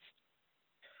midst.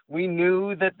 We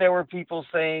knew that there were people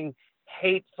saying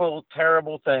hateful,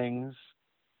 terrible things.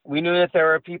 We knew that there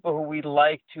were people who we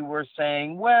liked who were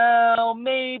saying, well,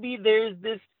 maybe there's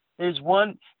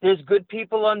good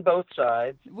people on both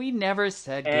sides. we never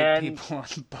said good And people on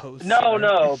both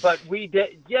no, sides. but we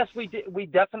did. Yes, we did. We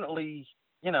definitely,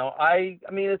 I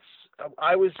mean,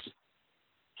 I was,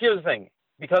 here's the thing,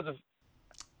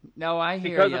 No, I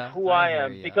hear because of ya. who I I hear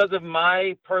am, ya. because of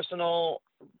my personal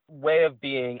way of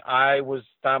being,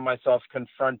 found myself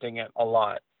confronting it a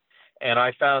lot. And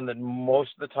I found that most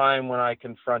of the time when I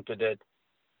confronted it,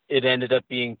 it ended up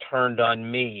being turned on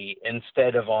me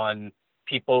instead of on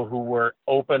people who were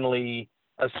openly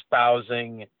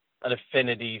espousing an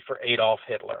affinity for Adolf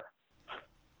Hitler.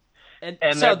 And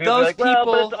And so then people be those like, well,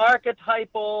 but it's people,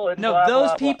 archetypal and no, blah, those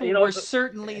blah, blah. people were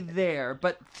certainly there,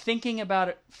 but thinking about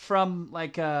it from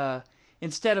like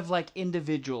instead of like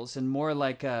individuals and more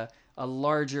like a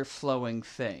larger flowing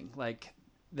thing, like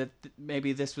that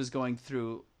maybe this was going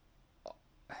through.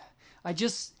 I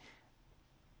just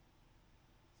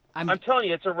I'm telling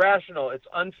you, it's irrational. It's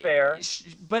unfair.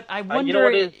 but I You know what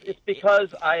wonder. it is? It's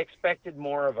because I expected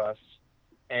more of us,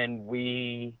 and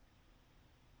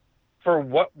for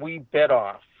what we bit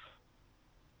off,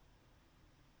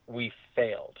 we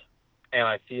failed. And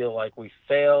I feel like we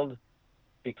failed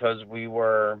because we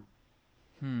were,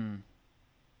 Well,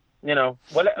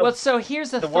 so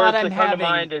here's a the thought words I'm that come to having.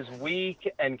 mind is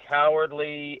weak and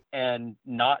cowardly and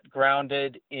not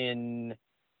grounded in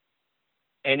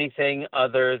anything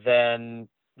other than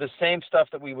the same stuff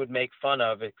that we would make fun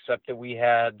of, except that we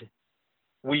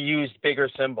used bigger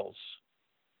symbols,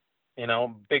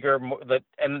 bigger,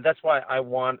 and that's why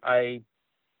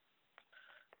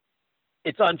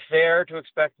it's unfair to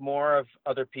expect more of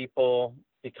other people,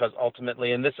 because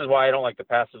ultimately, and this is why I don't like the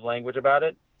passive language about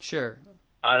it. Sure.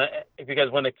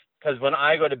 Because when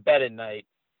I go to bed at night,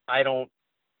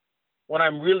 when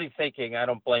I'm really thinking, I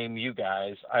don't blame you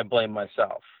guys. I blame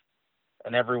myself,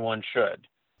 and everyone should.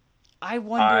 I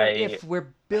wonder if we're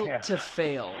built to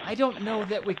fail. I don't know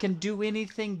that we can do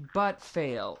anything but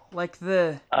fail. Like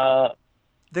the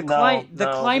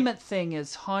climate thing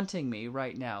is haunting me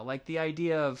right now. Like the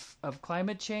idea of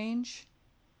climate change,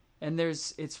 and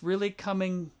it's really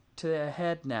coming to a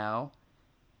head now.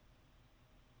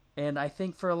 And I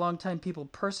think for a long time people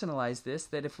personalize this,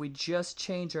 that if we just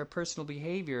change our personal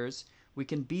behaviors, we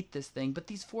can beat this thing. But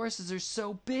these forces are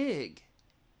so big.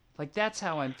 Like that's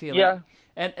how I'm feeling. Yeah.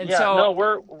 And yeah, so no,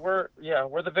 we're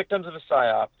the victims of a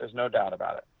psyop. There's no doubt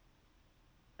about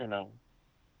it.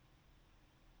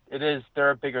 It is. There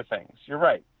are bigger things. You're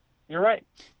right.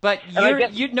 But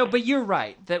but you're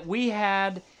right that we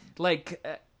had like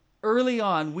early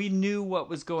on we knew what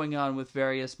was going on with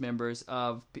various members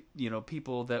of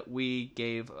people that we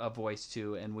gave a voice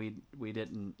to, and we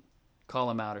didn't call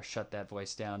them out or shut that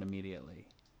voice down immediately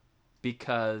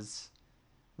because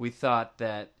we thought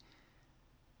that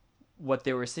what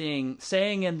they were saying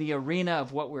in the arena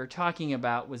of what we were talking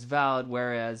about was valid,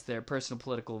 whereas their personal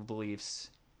political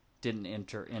beliefs didn't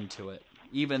enter into it,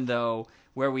 even though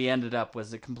where we ended up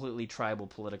was a completely tribal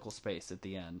political space at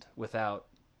the end, without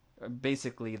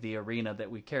basically the arena that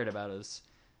we cared about is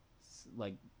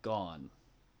like gone.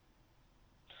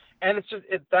 And it's just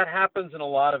that happens in a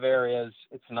lot of areas.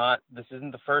 This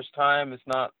isn't the first time. It's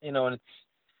not, and it's,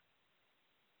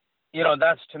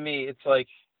 that's, to me, it's like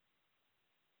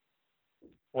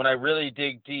when I really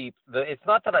dig deep, it's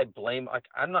not that I blame, like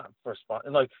I'm not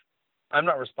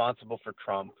responsible for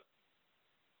Trump,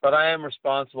 but I am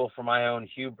responsible for my own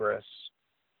hubris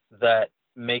that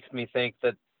makes me think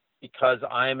that because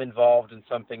I am involved in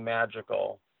something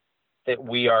magical, that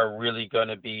we are really going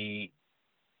to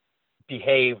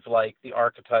behave like the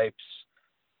archetypes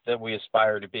that we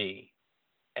aspire to be.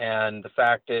 And the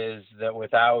fact is that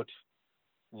without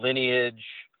lineage,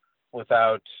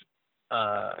 without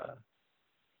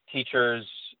teachers,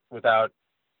 without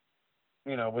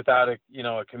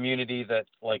a community that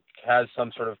like has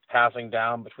some sort of passing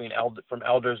down from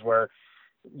elders, where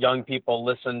young people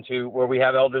listen to, where we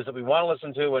have elders that we want to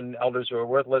listen to and elders who are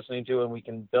worth listening to, and we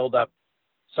can build up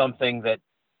something that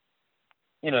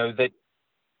that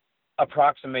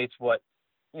approximates what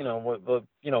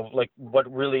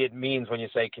really it means when you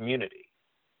say community,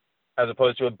 as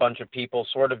opposed to a bunch of people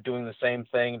sort of doing the same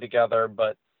thing together,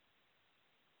 but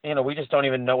we just don't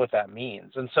even know what that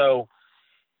means. And so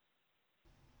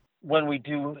when we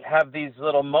do have these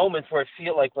little moments where it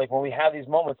feels like when we have these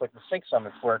moments like the Sync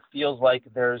Summits, where it feels like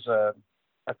there's a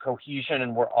cohesion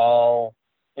and we're all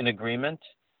in agreement,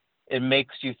 it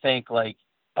makes you think like,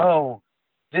 oh,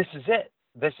 this is it.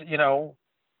 This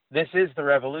is the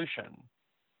revolution.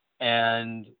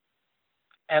 And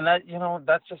that,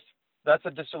 that's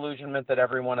a disillusionment that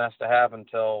everyone has to have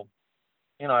until,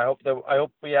 I hope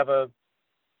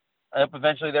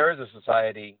eventually there is a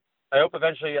society. I hope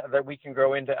eventually that we can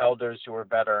grow into elders who are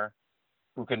better,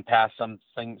 who can pass some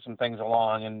things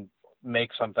along and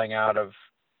make something out of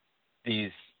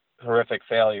these horrific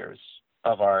failures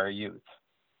of our youth.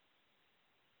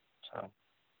 So,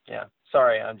 yeah,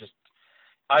 sorry.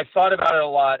 I thought about it a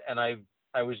lot, and I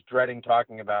was dreading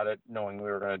talking about it, knowing we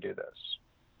were going to do this.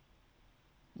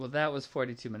 Well, that was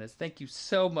 42 minutes. Thank you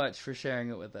so much for sharing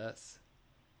it with us.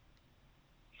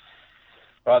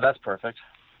 Oh, that's perfect.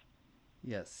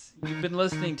 Yes. You've been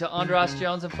listening to Andras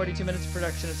Jones and 42 Minutes of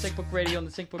production of SyncBook Radio on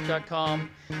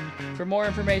thesyncbook.com. For more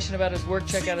information about his work,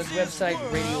 check out his website,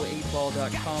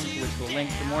 radio8ball.com, to which we'll link.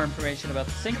 For more information about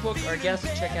the SyncBook, our guests,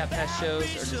 check out past shows,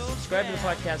 or to subscribe to the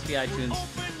podcast via iTunes,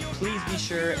 please be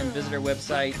sure and visit our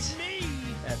website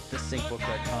at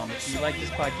thesyncbook.com. If you like this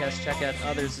podcast, check out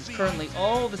others. As currently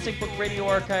all the SyncBook Radio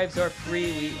archives are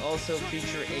free. We also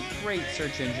feature a great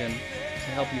search engine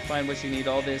to help you find what you need.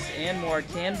 All this and more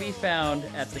can be found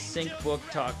at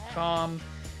thesyncbook.com.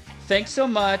 Thanks so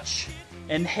much.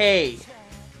 And hey,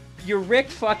 you're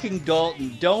Rick fucking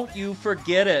Dalton. Don't you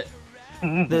forget it.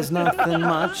 There's nothing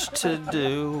much to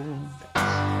do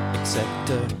except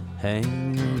to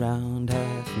hang around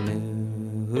half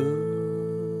nude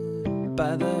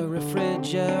by the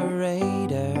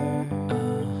refrigerator,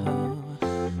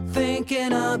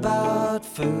 thinking about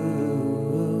food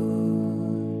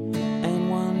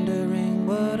and wondering,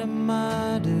 what am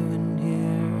I doing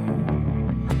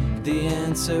here? The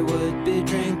answer would be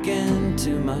drinking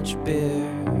too much beer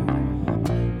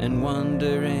and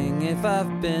wondering if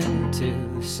I've been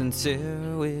too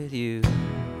sincere with you.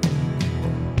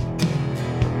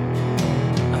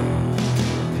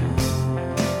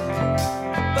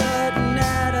 But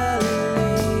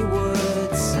Natalie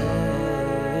would say,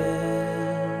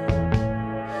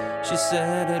 she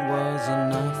said it was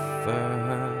enough for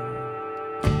her,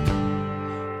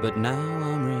 but now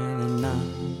I'm really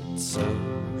not so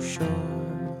sure.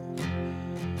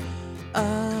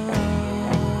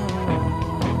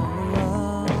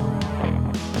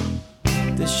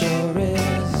 This sure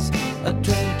is a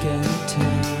drinking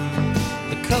town.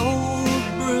 The cold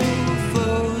brew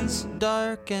flows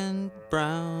dark and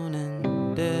brown,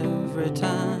 and every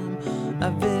time I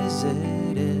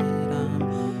visit it,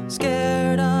 I'm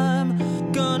scared I'm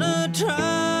gonna drown.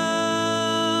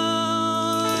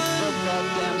 But that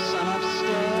damn son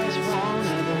upstairs won't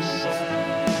ever say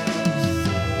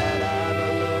that I'm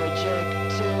allergic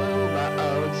to my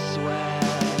own sweat.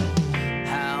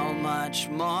 How much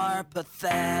more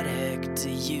pathetic do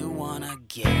you wanna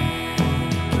get?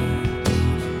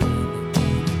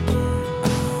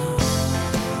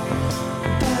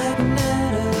 But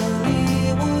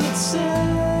Natalie would say,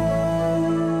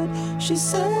 she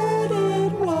said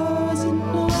it wasn't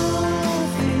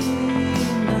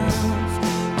enough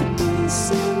to be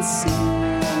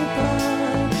sincere, but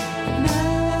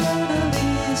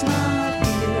Natalie's not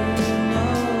here, no.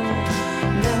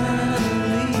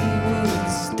 Natalie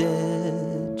was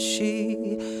dead. She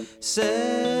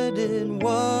said it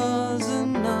was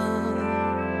enough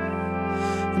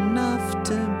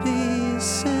to be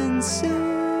sincere,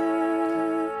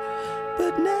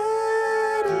 but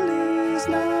Natalie's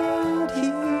not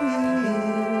here.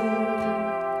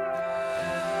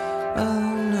 Oh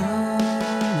no.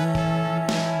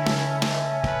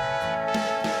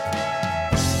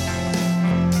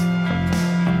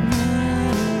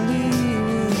 Natalie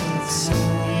would say,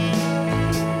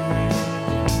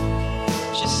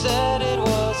 she said it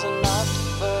was enough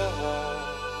for her,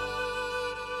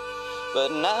 but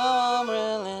now